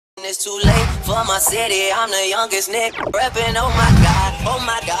it's too late for my city. I'm the youngest Nick reppin'. Oh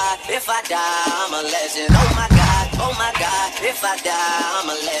my God, if I die, I'm a legend. Oh my God, if I die, I'm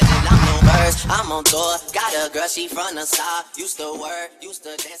a legend. I'm no birds, I'm on tour. Got a girl, she from the south. Used to work, used to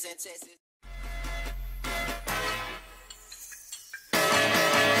dance in Texas.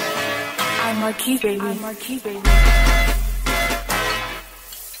 I'm Marquis, baby.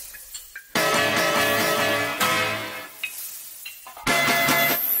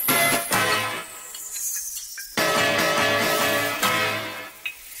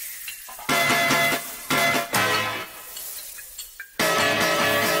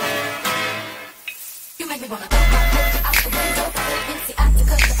 You make me wanna throw my foot out the window. Fancy I to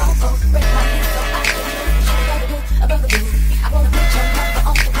cut the phone, break my knees so I can move. Show what to do, a bugaboo. I wanna put your number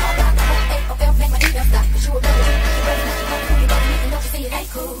on the call, but I know what make my email stop. Cause you a bugaboo. You better not you know who you better meet and don't you see it ain't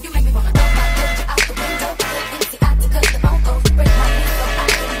cool. You make me wanna throw my foot out the window. Fancy I to cut the phone, break my knees so I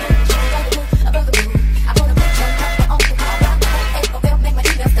can move. Show what to do, a bugaboo. I wanna put your number on the call, but I know what make my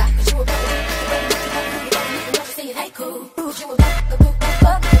email stop. Cause you a bugaboo. You better not you know who you better meet and don't you see it ain't cool. You a bugaboo,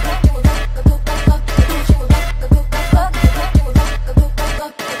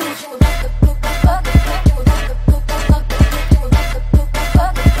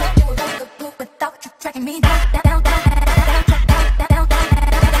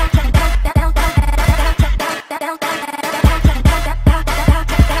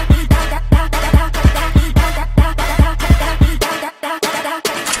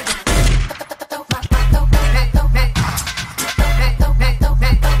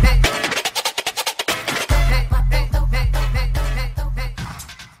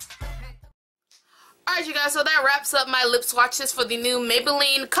 Alright you guys, so that wraps up my lip swatches for the new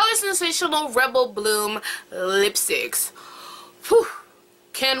Maybelline Color Sensational Rebel Bloom lipsticks. Whew.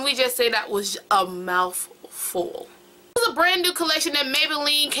 Can we just say that was a mouthful? This is a brand new collection that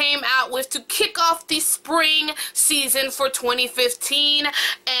Maybelline came out with to kick off the spring season for 2015,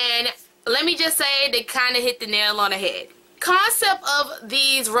 and let me just say they kind of hit the nail on the head. Concept of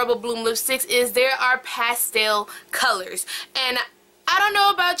these Rebel Bloom lipsticks is there are pastel colors, and I don't know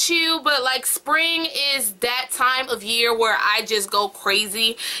about you, but like spring is that time of year where I just go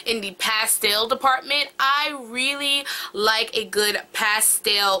crazy in the pastel department. I really like a good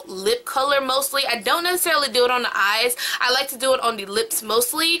pastel lip color mostly. I don't necessarily do it on the eyes. I like to do it on the lips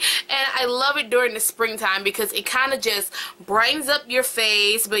mostly, and I love it during the springtime because it kind of just brightens up your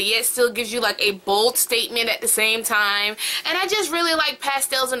face but yet still gives you like a bold statement at the same time. And I just really like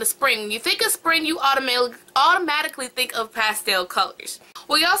pastels in the spring. When you think of spring, you automatically think of pastel colors.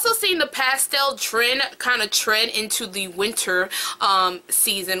 We also seen the pastel trend kind of trend into the winter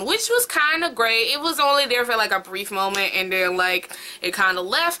season, which was kind of great. It was only there for like a brief moment and then like it kind of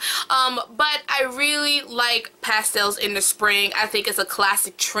left, but I really like pastels in the spring. I think it's a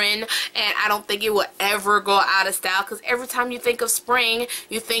classic trend and I don't think it will ever go out of style because every time you think of spring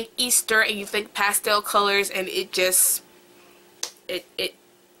you think Easter and you think pastel colors, and it just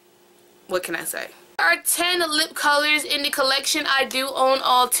what can I say? There are 10 lip colors in the collection. I do own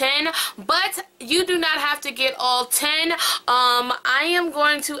all 10, but you do not have to get all 10. I am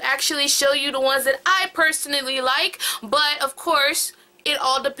going to actually show you the ones that I personally like, but of course it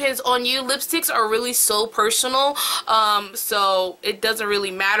all depends on you. Lipsticks are really so personal, so it doesn't really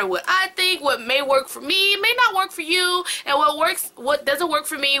matter what I think. What may work for me may not work for you, and what doesn't work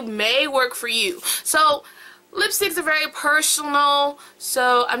for me may work for you. So lipsticks are very personal,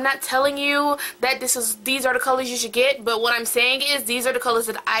 so I'm not telling you that these are the colors you should get, but what I'm saying is these are the colors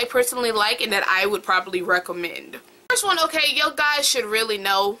that I personally like and that I would probably recommend. First one, okay, you guys should really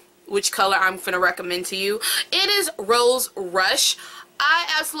know which color I'm gonna recommend to you. It is Rose Rush. I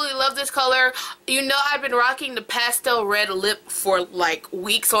absolutely love this color. You know, I've been rocking the pastel red lip for like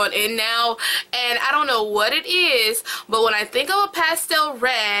weeks on end now, and I don't know what it is, but when I think of a pastel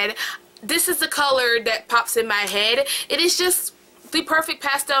red, this is the color that pops in my head. It is just the perfect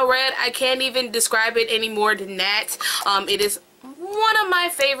pastel red. I can't even describe it any more than that. It is one of my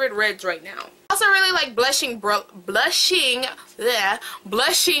favorite reds right now. I also really like Blushing Bud.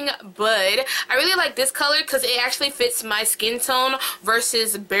 I really like this color because it actually fits my skin tone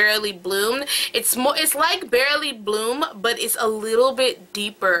versus Barely Bloom. It's like Barely Bloom, but it's a little bit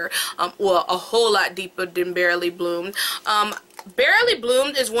deeper. Well, a whole lot deeper than Barely Bloom. Barely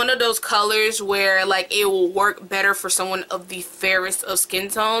Bloomed is one of those colors where like it will work better for someone of the fairest of skin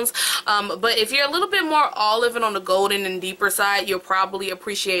tones, but if you're a little bit more olive and on the golden and deeper side, you'll probably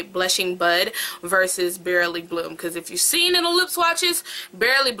appreciate Blushing Bud versus Barely Bloom, because if you've seen in the lip swatches,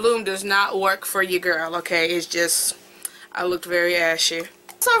 Barely Bloom does not work for your girl, okay? It's just, I looked very ashy.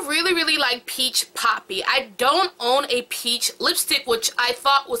 Also really like Peach Poppy. I don't own a peach lipstick, which I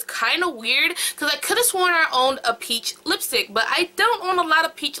thought was kind of weird because I could have sworn I owned a peach lipstick, but I don't own a lot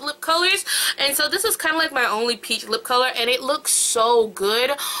of peach lip colors, and so this is kind of like my only peach lip color, and it looks so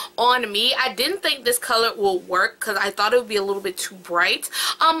good on me. I didn't think this color will work because I thought it would be a little bit too bright,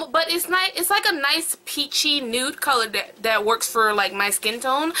 but it's nice. It's like a nice peachy nude color that works for like my skin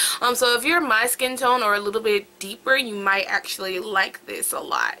tone. So if you're my skin tone or a little bit deeper, you might actually like this a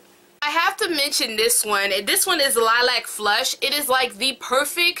lot. I have to mention this one. This one is Lilac Flush. It is like the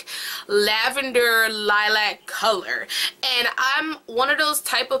perfect lavender lilac color, and I'm one of those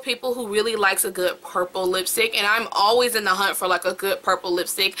type of people who really likes a good purple lipstick, and I'm always in the hunt for like a good purple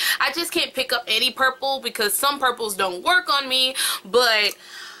lipstick. I just can't pick up any purple because some purples don't work on me, but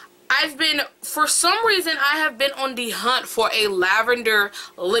for some reason, I have been on the hunt for a lavender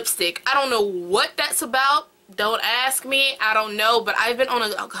lipstick. I don't know what that's about. Don't ask me. I don't know, but I've been on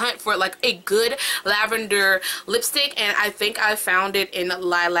a hunt for like a good lavender lipstick, and I think I found it in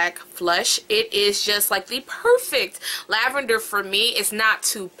Lilac Flush. It is just like the perfect lavender for me. It's not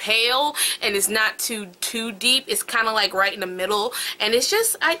too pale and it's not too deep. It's kind of like right in the middle, and it's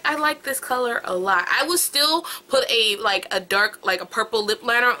just I like this color a lot. I would still put a dark like a purple lip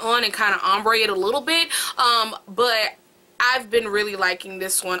liner on and kind of ombre it a little bit, but I've been really liking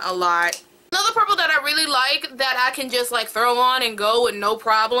this one a lot. Another purple that I really like that I can just like throw on and go with no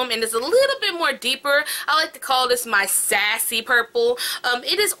problem, and it's a little bit more deeper. I like to call this my sassy purple.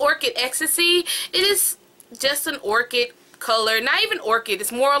 It is Orchid Ecstasy. It is just an orchid color, not even orchid.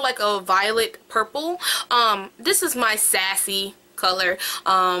 It's more like a violet purple. This is my sassy color.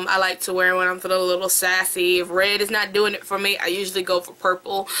 I like to wear when I'm feeling a little sassy. If red is not doing it for me, I usually go for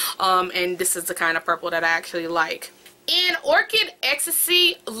purple, and this is the kind of purple that I actually like. And Orchid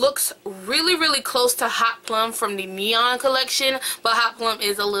Ecstasy looks really close to Hot Plum from the Neon collection, but Hot Plum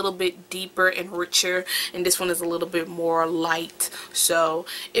is a little bit deeper and richer, and this one is a little bit more light. So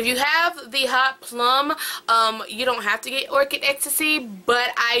if you have the Hot Plum, you don't have to get Orchid Ecstasy,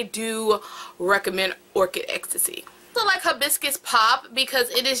 but I do recommend Orchid Ecstasy. I also like Hibiscus Pop because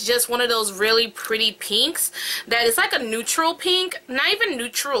it is just one of those really pretty pinks that is like a neutral pink. Not even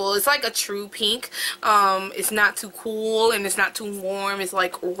neutral, it's like a true pink. It's not too cool and it's not too warm. It's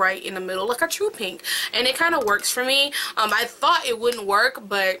like right in the middle, like a true pink, and it kind of works for me. I thought it wouldn't work,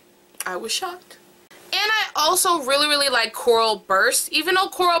 but I was shocked. And I also really like Coral Burst, even though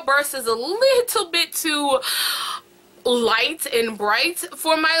Coral Burst is a little bit too light and bright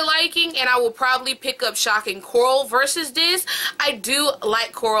for my liking, and I will probably pick up Shocking Coral versus this. I do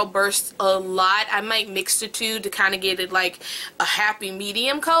like Coral Burst a lot. I might mix the two to kind of get it like a happy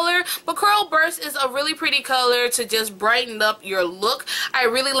medium color, but Coral Burst is a really pretty color to just brighten up your look. I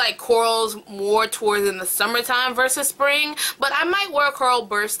really like corals more towards in the summertime versus spring, but I might wear Coral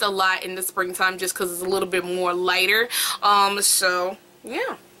Burst a lot in the springtime just because it's a little bit more lighter. So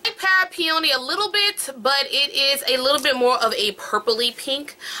yeah. I like Para Peony a little bit, but it is a little bit more of a purpley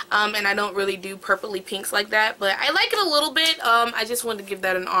pink, and I don't really do purpley pinks like that, but I like it a little bit. I just wanted to give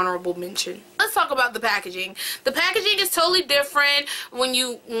that an honorable mention. Let's talk about the packaging. The packaging is totally different. When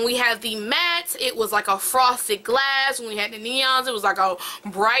we have the mattes, it was like a frosted glass. When we had the neons, it was like a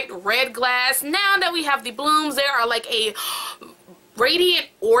bright red glass. Now that we have the blooms, there are like a Radiant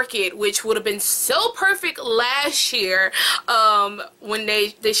Orchid, which would have been so perfect last year, when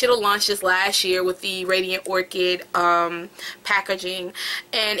they should have launched this last year with the Radiant Orchid packaging,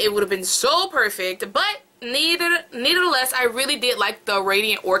 and it would have been so perfect. But nevertheless, I really did like the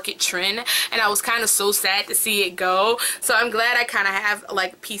Radiant Orchid trend, and I was kind of so sad to see it go. So I'm glad I kind of have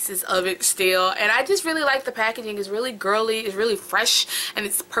like pieces of it still, and I just really like the packaging. It's really girly, it's really fresh, and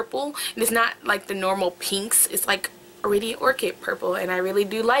it's purple, and it's not like the normal pinks. It's like a Radiant Orchid purple, and I really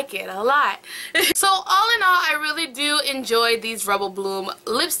do like it a lot. So all in all, I really do enjoy these Rebel Bloom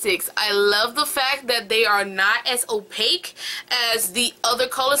lipsticks. I love the fact that they are not as opaque as the other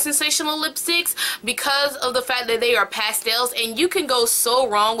Color Sensational lipsticks because of the fact that they are pastels, and you can go so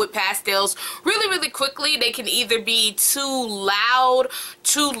wrong with pastels really quickly. They can either be too loud,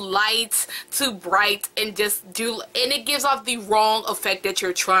 too light, too bright, and it gives off the wrong effect that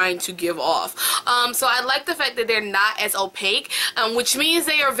you're trying to give off. So I like the fact that they're not as opaque, which means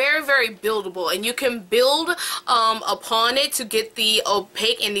they are very buildable, and you can build upon it to get the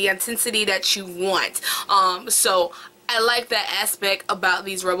opaque and the intensity that you want. So I like that aspect about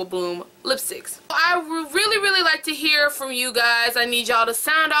these Rebel Bloom lipsticks. I would really like to hear from you guys. I need y'all to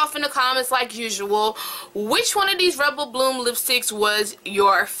sound off in the comments like usual. Which one of these Rebel Bloom lipsticks was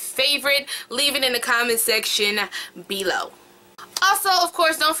your favorite? Leave it in the comment section below. Also, of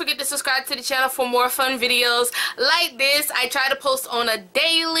course, don't forget to subscribe to the channel for more fun videos like this. I try to post on a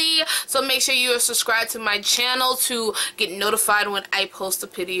daily, so make sure you are subscribed to my channel to get notified when I post a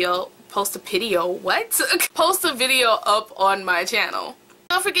video. Post a video up on my channel.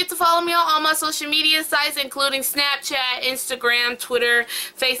 Don't forget to follow me on all my social media sites, including Snapchat, Instagram, Twitter,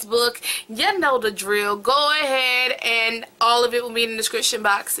 Facebook. You know the drill. Go ahead, and all of it will be in the description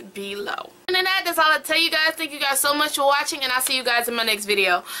box below. And then that's all I tell you guys. Thank you guys so much for watching, and I'll see you guys in my next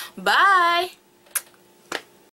video. Bye!